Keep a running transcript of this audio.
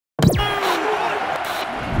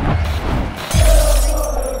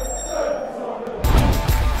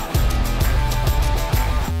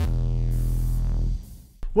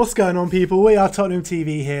What's going on, people? We are Tottenham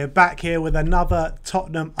TV here, back here with another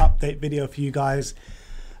Tottenham update video for you guys.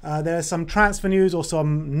 There's some transfer news, or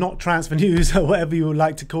some not transfer news, or whatever you would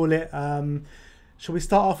like to call it. Shall we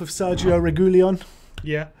start off with Sergio Reguilon?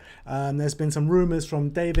 Yeah. There's been some rumours from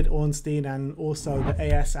David Ornstein and also the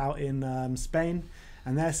AS out in Spain.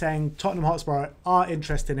 And they're saying Tottenham Hotspur are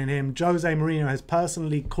interested in him. Jose Mourinho has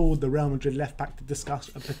personally called the Real Madrid left-back to discuss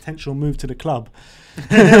a potential move to the club.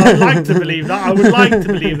 I'd like to believe that. I would like to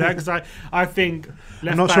believe that because I think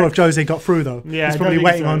I'm not sure if Jose got through though. Yeah, he's probably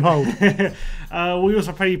waiting on hold. We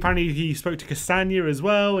also apparently he spoke to Castagna as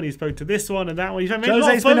well, and he spoke to this one and that one.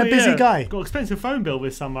 Jose's been a busy guy. Got an expensive phone bill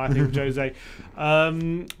this summer, I think, with Jose.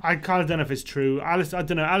 I kind of don't know if it's true. I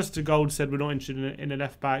don't know. Alistair Gold said we're not interested in a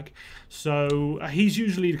left back, so he's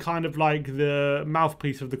usually kind of like the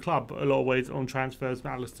mouthpiece of the club a lot of ways on transfers.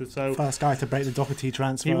 Alistair, so first guy to break the Doherty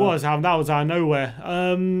transfer. He was. That was out of nowhere.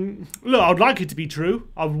 Look, I'd like it to be true.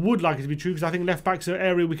 I would like it to be true because I think left back's an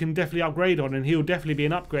area we can definitely upgrade on, and he'll definitely be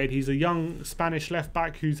an upgrade. He's a young Spanish left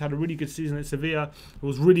back who's had a really good season at Sevilla.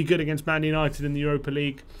 Was really good against Man United in the Europa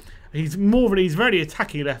League. He's very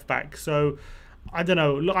attacking left back. So I don't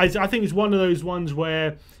know. Look, I think it's one of those ones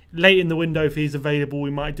where late in the window, if he's available,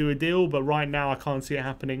 we might do a deal. But right now, I can't see it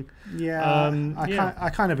happening. Yeah,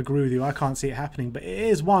 I kind of agree with you. I can't see it happening, but it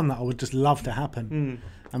is one that I would just love to happen.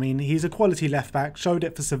 I mean, he's a quality left back. Showed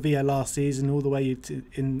it for Sevilla last season, all the way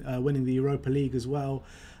in winning the Europa League as well.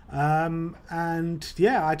 And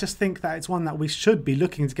yeah, I just think that it's one that we should be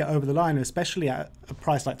looking to get over the line, especially at a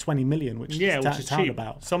price like 20 million, which is cheap.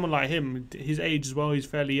 About. Someone like him, his age as well, he's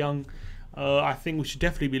fairly young. I think we should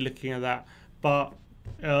definitely be looking at that. But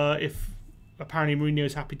if apparently Mourinho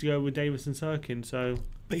is happy to go with Davis and Sirkin, so.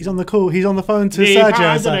 But he's on the call. He's on the phone to Sergio.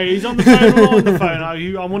 I don't know. He's on the phone or on the phone.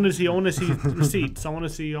 I want to see receipts. I want to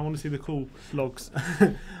see the call logs.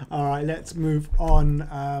 All right, let's move on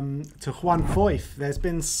to Juan Foyth. There's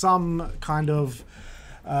been some kind of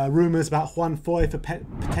rumours about Juan Foyth.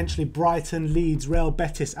 Potentially Brighton, Leeds, Real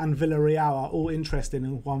Betis, and Villarreal are all interested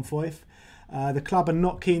in Juan Foyth. The club are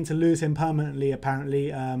not keen to lose him permanently,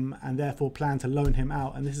 apparently, and therefore plan to loan him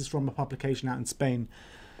out. And this is from a publication out in Spain.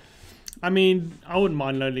 I mean, I wouldn't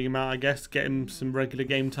mind loaning him out, I guess, get him some regular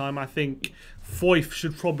game time. I think Foyth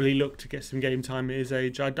should probably look to get some game time at his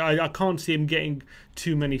age. I can't see him getting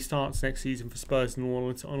too many starts next season for Spurs, in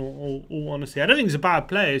all honesty. I don't think he's a bad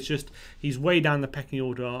player. It's just he's way down the pecking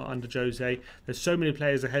order under Jose. There's so many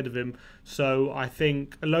players ahead of him. So I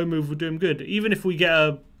think a loan move would do him good. Even if we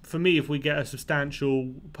get if we get a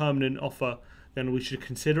substantial permanent offer, then we should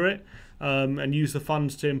consider it and use the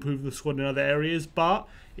funds to improve the squad in other areas. But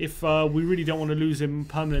if we really don't want to lose him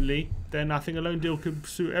permanently, then I think a loan deal could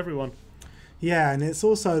suit everyone. Yeah, and it's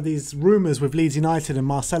also these rumours with Leeds United and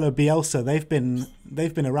Marcelo Bielsa.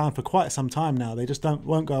 They've been around for quite some time now. They just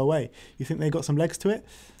won't go away. You think they got some legs to it?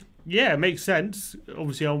 Yeah, it makes sense.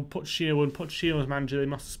 Obviously, on Pochettino, when Pochettino was manager, they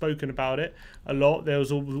must have spoken about it a lot. There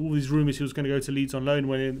was all these rumours he was going to go to Leeds on loan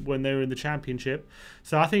when they were in the Championship.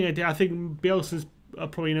 So I think Bielsa's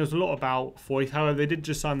probably knows a lot about Foyth. However, they did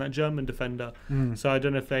just sign that German defender. So I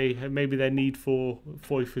don't know if maybe their need for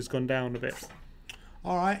Foyth has gone down a bit.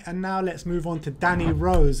 All right, and now let's move on to Danny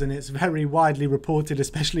Rose, and it's very widely reported,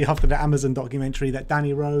 especially after the Amazon documentary, that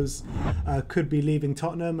Danny Rose could be leaving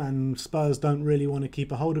Tottenham, and Spurs don't really want to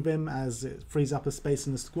keep a hold of him as it frees up a space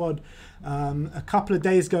in the squad. A couple of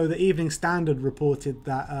days ago, the Evening Standard reported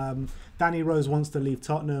that Danny Rose wants to leave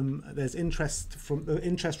Tottenham. There's interest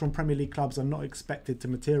from Premier League clubs are not expected to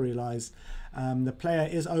materialise. The player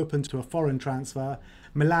is open to a foreign transfer.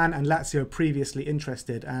 Milan and Lazio previously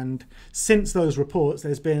interested, and since those reports,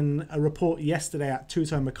 there's been a report yesterday at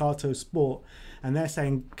Tutto Mercato Sport, and they're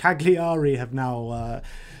saying Cagliari have now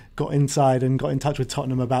got inside and got in touch with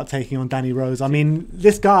Tottenham about taking on Danny Rose. I mean,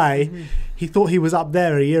 this guy, he thought he was up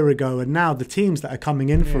there a year ago, and now the teams that are coming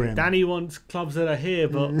in for him. Danny wants clubs that are here,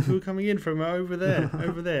 but who are coming in from over there?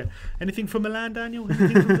 Over there. Anything from Milan, Daniel?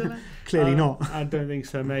 Anything from Milan? Clearly not. I don't think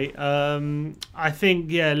so, mate. I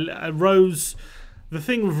think, Rose. The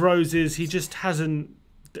thing with Rose is he just hasn't.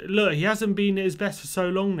 Look, he hasn't been at his best for so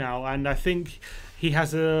long now, and I think he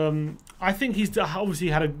has I think he's obviously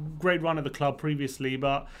had a great run at the club previously,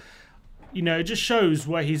 but it just shows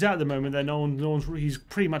where he's at the moment. That we're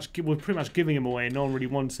pretty much giving him away. No one really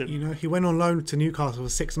wants him. He went on loan to Newcastle for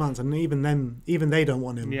 6 months, and even they don't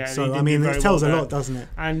want him. Yeah, so I mean, it tells a lot, doesn't it?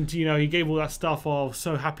 And he gave all that stuff. Oh, I was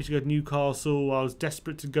so happy to go to Newcastle. I was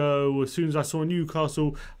desperate to go. As soon as I saw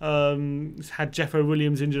Newcastle had Jeffo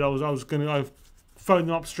Williams injured, I phone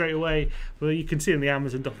them up straight away. Well, you can see in the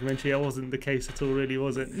Amazon documentary that wasn't the case at all, really,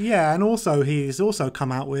 was it? Yeah, and also he's also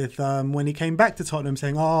come out with when he came back to Tottenham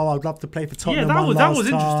saying, "Oh, I'd love to play for Tottenham that one was last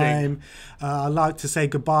interesting. time. I'd like to say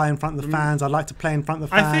goodbye in front of the fans. I'd like to play in front of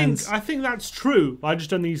the fans." I think that's true. I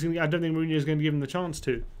just don't think I don't think Mourinho's going to give him the chance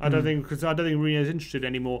to. I don't think Mourinho's interested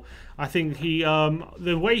anymore. I think he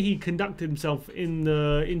the way he conducted himself in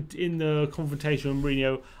the confrontation with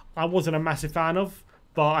Mourinho, I wasn't a massive fan of.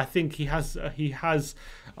 But I think he has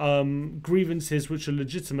grievances which are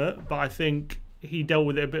legitimate. But I think he dealt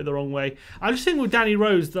with it a bit the wrong way. I just think with Danny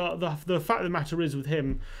Rose, the fact of the matter is with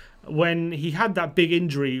him, when he had that big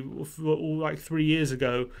injury like 3 years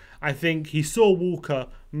ago, I think he saw Walker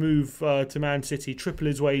move to Man City, triple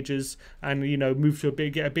his wages, and move to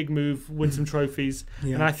get a big move, win some trophies.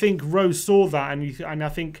 Yeah. And I think Rose saw that, and I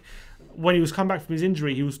think when he was come back from his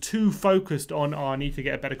injury, he was too focused on, I need to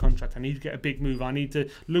get a better contract, I need to get a big move, I need to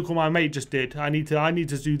look what my mate just did, I need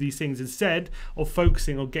to do these things, instead of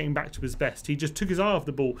focusing on getting back to his best. He just took his eye off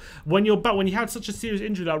the ball. When you had such a serious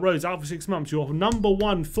injury like Rose out for 6 months, your number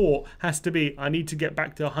one thought has to be, I need to get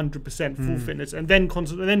back to 100% full fitness, and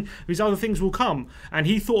then these other things will come. And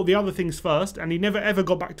he thought the other things first, and he never ever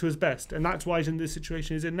got back to his best, and that's why he's in this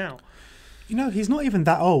situation he's in now. He's not even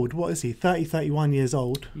that old. What is he? 30, 31 years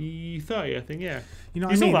old? 30, I think, yeah. You know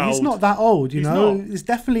what I mean? He's not that old, There's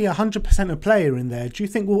definitely 100% a player in there. Do you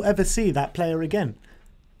think we'll ever see that player again?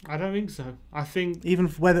 I don't think so. I think... Even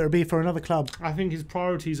whether it be for another club? I think his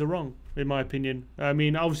priorities are wrong, in my opinion. I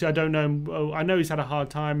mean, obviously, I don't know... I know he's had a hard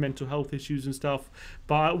time, mental health issues and stuff,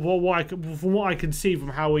 but from what I can see from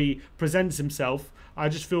how he presents himself, I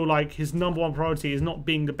just feel like his number one priority is not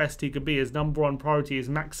being the best he could be. His number one priority is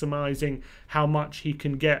maximising how much he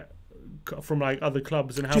can get from like other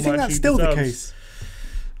clubs and how much he deserves. Do you think that's still the case?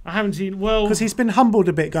 I haven't seen... Well... Because he's been humbled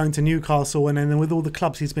a bit going to Newcastle, and then with all the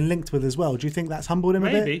clubs he's been linked with as well. Do you think that's humbled him a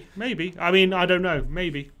bit? Maybe. I mean, I don't know.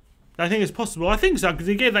 Maybe. I think it's possible. I think so, because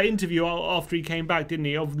he gave that interview after he came back, didn't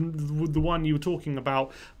he? Of the one you were talking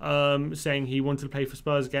about, saying he wanted to play for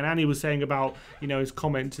Spurs again. And he was saying about, his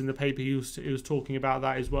comments in the paper. He was talking about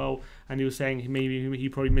that as well. And he was saying maybe he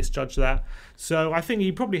probably misjudged that. So I think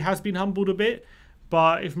he probably has been humbled a bit.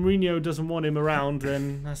 But if Mourinho doesn't want him around,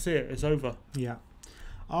 then that's it. It's over. Yeah.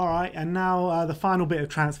 All right, and now the final bit of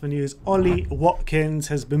transfer news. Ollie Watkins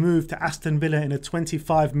has been moved to Aston Villa in a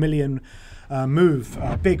 25 million move.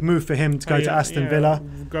 A big move for him to go to Aston Villa.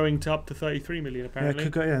 Going to up to 33 million, apparently.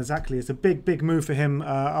 Yeah, exactly. It's a big move for him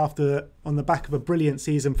on the back of a brilliant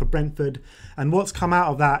season for Brentford. And what's come out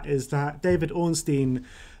of that is that David Ornstein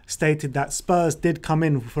stated that Spurs did come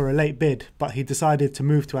in for a late bid, but he decided to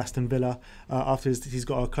move to Aston Villa after he's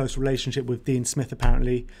got a close relationship with Dean Smith,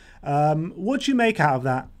 apparently. What do you make out of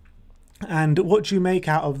that? And what do you make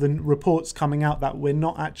out of the reports coming out that we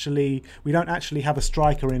don't actually have a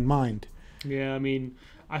striker in mind? Yeah, I mean,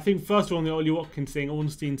 I think first of all on the Ollie Watkins thing,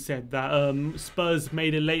 Ornstein said that Spurs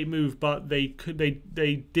made a late move, but they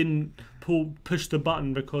didn't push the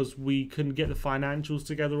button because we couldn't get the financials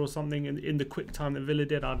together or something in the quick time that Villa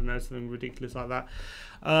did. I don't know, something ridiculous like that.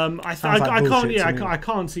 I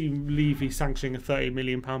can't see Levy sanctioning a £30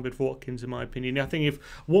 million bid for Watkins, in my opinion. I think if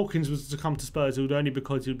Watkins was to come to Spurs, it would only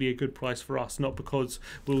because it would be a good price for us, not because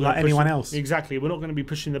we'll like anyone else. Exactly, we're not going to be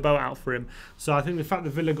pushing the boat out for him. So I think the fact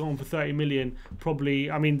that Villa got on for 30 million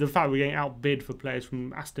probably, I mean, the fact we're getting outbid for players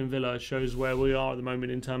from Aston Villa shows where we are at the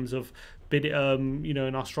moment in terms of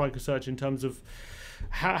in our striker search, in terms of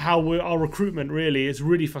how our recruitment really is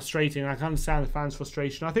really frustrating. I can understand the fans'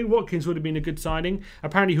 frustration. I think Watkins would have been a good signing.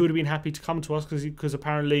 Apparently, he would have been happy to come to us because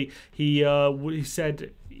apparently he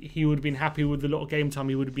said he would have been happy with the lot of game time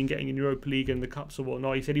he would have been getting in Europa League and the Cups or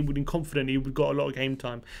whatnot. He said he would have been confident he would have got a lot of game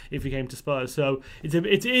time if he came to Spurs. So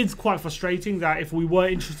it is quite frustrating that if we were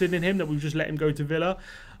interested in him, that we've just let him go to Villa.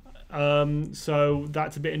 So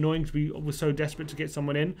that's a bit annoying because we were so desperate to get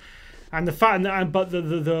someone in. And but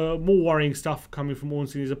the more worrying stuff coming from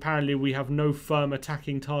Ornstein is apparently we have no firm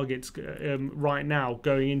attacking targets right now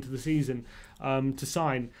going into the season to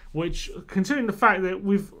sign. Which, considering the fact that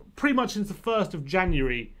we've pretty much since the 1st of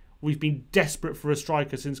January we've been desperate for a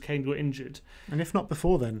striker since Kane got injured. And if not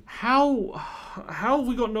before then, how have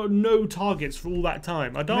we got no targets for all that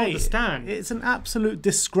time? I don't understand. It's an absolute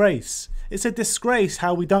disgrace. It's a disgrace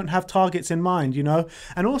how we don't have targets in mind,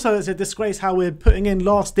 and also it's a disgrace how we're putting in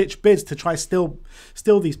last-ditch bids to try steal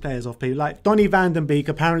these players off people. Like Donny van den Beek,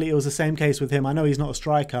 apparently it was the same case with him. I know he's not a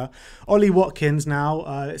striker. Ollie Watkins now,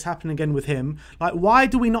 it's happening again with him. Like, why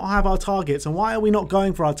do we not have our targets, and why are we not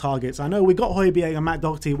going for our targets? I know we got Højbjerg and Matt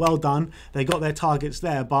Doherty, well done. They got their targets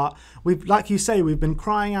there, but like you say, we've been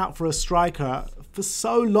crying out for a striker for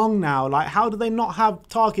so long now. Like, how do they not have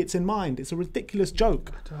targets in mind? It's a ridiculous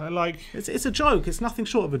joke. It's a joke. It's nothing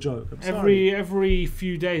short of a joke. Every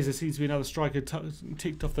few days there seems to be another striker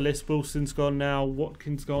ticked off the list. Wilson's gone now.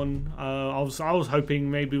 Watkins gone. I was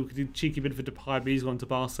hoping maybe we could do a cheeky bit for Depay, but he's gone to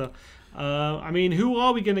Barca. I mean, who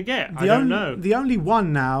are we going to get? I don't know. The only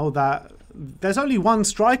one now that... There's only one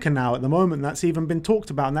striker now at the moment that's even been talked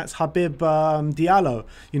about, and that's Habib Diallo.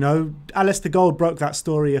 You know, Alistair Gold broke that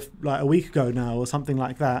story like a week ago now or something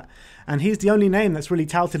like that, and he's the only name that's really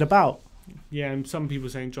touted about. Yeah, and some people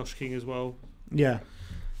saying Josh King as well. Yeah.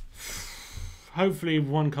 Hopefully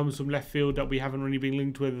one comes from left field that we haven't really been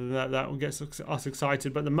linked with, that gets us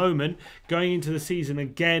excited. But at the moment, going into the season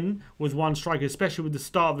again with one striker, especially with the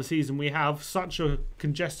start of the season, we have such a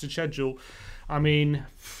congested schedule. I mean...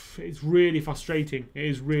 It's really frustrating. It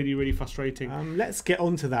is really, really frustrating. Let's get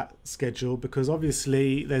onto that schedule, because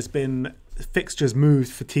obviously there's been fixtures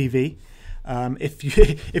moved for TV.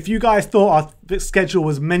 If you guys thought our schedule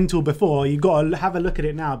was mental before, you got to have a look at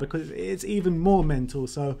it now, because it's even more mental.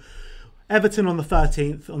 So Everton on the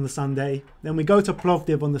 13th on the Sunday, then we go to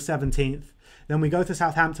Plovdiv on the 17th, then we go to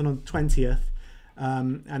Southampton on the 20th.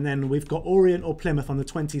 And then we've got Orient or Plymouth on the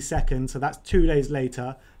 22nd, so that's 2 days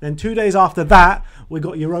later. Then 2 days after that, we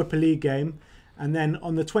got Europa League game. And then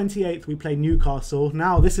on the 28th, we play Newcastle.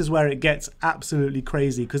 Now, this is where it gets absolutely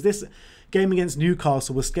crazy, because this game against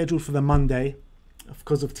Newcastle was scheduled for the Monday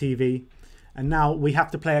because of TV. And now we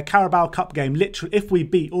have to play a Carabao Cup game, literally, if we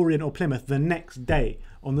beat Orient or Plymouth, the next day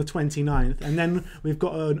on the 29th. And then we've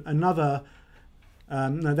got another...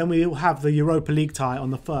 then we'll have the Europa League tie on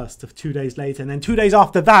the 1st of 2 days later. And then 2 days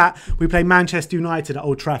after that, we play Manchester United at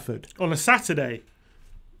Old Trafford. On a Saturday?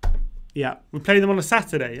 Yeah. We play them on a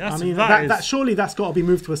Saturday? Surely that's got to be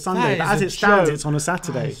moved to a Sunday. But as it stands, it's on a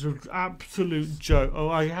Saturday. It's an absolute joke.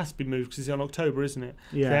 Oh, it has to be moved because it's on October, isn't it?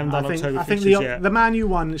 Yeah. I think the Man U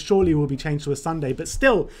one surely will be changed to a Sunday. But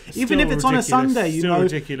still even if it's on a Sunday, you know,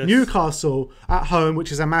 ridiculous. Newcastle at home,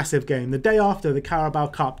 which is a massive game. The day after, the Carabao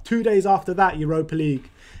Cup. 2 days after that, Europa League.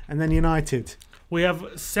 And then United. We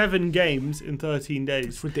have 7 games in 13 days.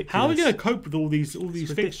 It's ridiculous. How are we going to cope with all these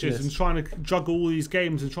fixtures and trying to juggle all these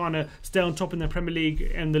games and trying to stay on top in the Premier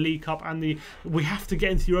League and the League Cup, and we have to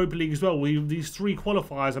get into the Europa League as well. These 3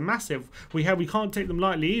 qualifiers are massive. We can't take them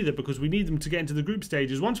lightly either, because we need them to get into the group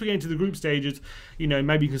stages. Once we get into the group stages, you know,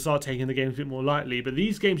 maybe you can start taking the games a bit more lightly. But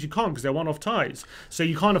these games you can't, because they're one-off ties, so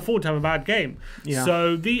you can't afford to have a bad game. Yeah.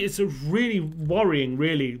 So it's a really worrying,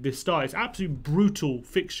 really, this start. It's absolutely brutal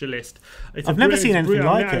fixture list. I've never seen anything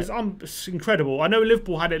like it. It's incredible. I know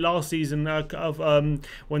Liverpool had it last season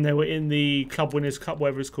when they were in the Club Winners' Cup,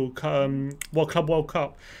 whatever it's called, Club World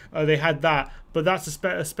Cup. They had that, but that's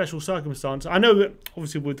a special circumstance. I know that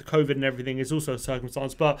obviously with COVID and everything, it's also a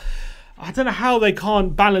circumstance, but I don't know how they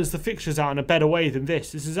can't balance the fixtures out in a better way than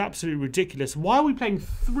this. This is absolutely ridiculous. Why are we playing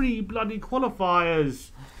 3 bloody qualifiers?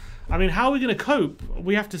 I mean, how are we going to cope?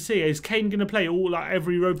 We have to see. Is Kane going to play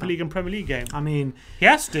every Europa League and Premier League game? I mean, he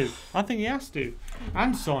has to. I think he has to.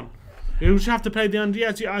 And Son. He'll just have to play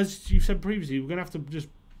as you said previously, we're going to have to just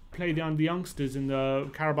play the youngsters in the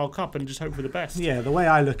Carabao Cup and just hope for the best. Yeah, the way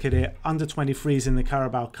I look at it, under 23s in the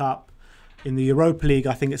Carabao Cup. In the Europa League,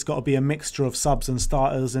 I think it's got to be a mixture of subs and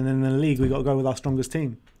starters. And in the league, we've got to go with our strongest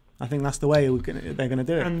team. I think that's the way they're going to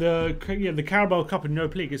do it. And the Carabao Cup and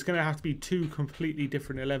Europa League, it's going to have to be 2 completely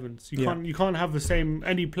different 11s. You can't have the same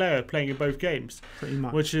any player playing in both games. Pretty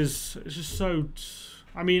much. Which is just so.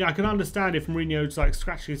 I mean, I can understand if Mourinho's like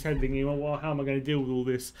scratching his head thinking, well, how am I going to deal with all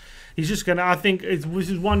this? He's just going to. I think this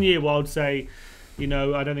is 1 year where I'd say, you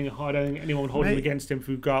know, I don't think anyone would hold him against him if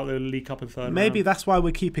we go out the League Cup in third. Maybe that's why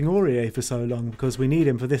we're keeping Aurier for so long, because we need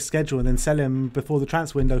him for this schedule and then sell him before the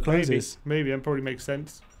transfer window closes. Maybe that probably makes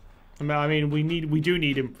sense. I mean, we do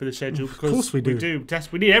need him for the schedule, because of course we do.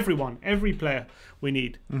 We need every player we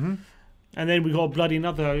need. Mm-hmm. And then we got bloody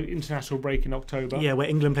another international break in October. Yeah, where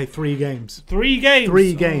England play 3 games. 3 games.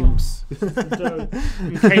 3 games.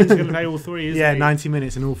 And Kane's going to play all 3, isn't he? Yeah, 90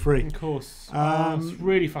 minutes in all 3. Of course. It's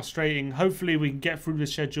really frustrating. Hopefully, we can get through the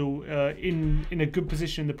schedule in a good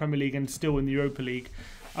position in the Premier League and still in the Europa League.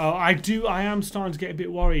 I am starting to get a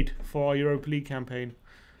bit worried for our Europa League campaign.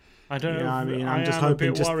 I don't know. I mean, I'm just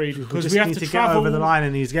hoping. worried because we have to travel, get over the line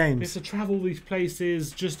in these games. We have to travel these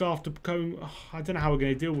places just after going. I don't know how we're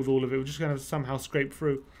going to deal with all of it. We're just going to somehow scrape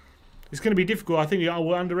through. It's going to be difficult. I think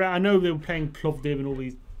I know they were playing Plovdiv and all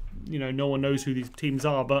these no one knows who these teams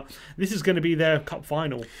are, but this is going to be their cup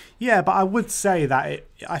final. Yeah, but I would say that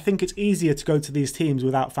I think it's easier to go to these teams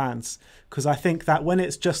without fans, because I think that when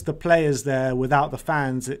it's just the players there without the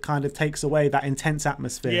fans, it kind of takes away that intense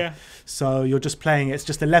atmosphere. Yeah. So you're just playing, it's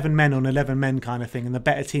just 11 men on 11 men kind of thing, and the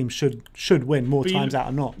better team should win more times out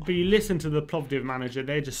of not. But you listen to the Plovdiv manager,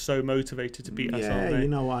 they're just so motivated to beat us, aren't they? Yeah, you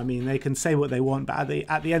know what I mean. They can say what they want, but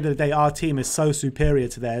at the end of the day, our team is so superior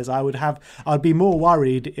to theirs. I'd be more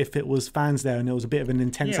worried if it was fans there and it was a bit of an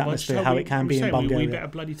intense atmosphere, how it can be in Bulgaria. We better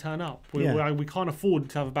bloody turn up. We can't afford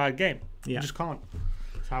to have a bad game. We just can't.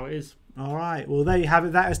 That's how it is. All right, well, there you have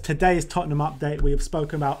it. That is today's Tottenham update. We have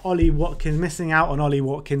spoken about Ollie Watkins, missing out on Ollie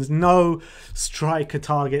Watkins. No striker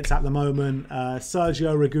targets at the moment.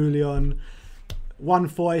 Sergio Reguilon, one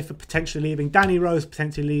Foyth potentially leaving, Danny Rose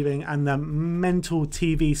potentially leaving, and the mental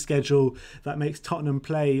TV schedule that makes Tottenham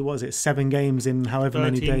play, 7 games in however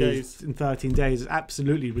many days? In 13 days. It's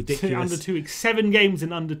absolutely ridiculous. Under 2 weeks. 7 games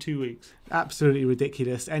in under 2 weeks. Absolutely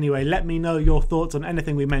ridiculous. Anyway, let me know your thoughts on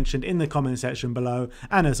anything we mentioned in the comment section below.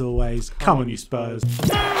 And as always, come on you Spurs.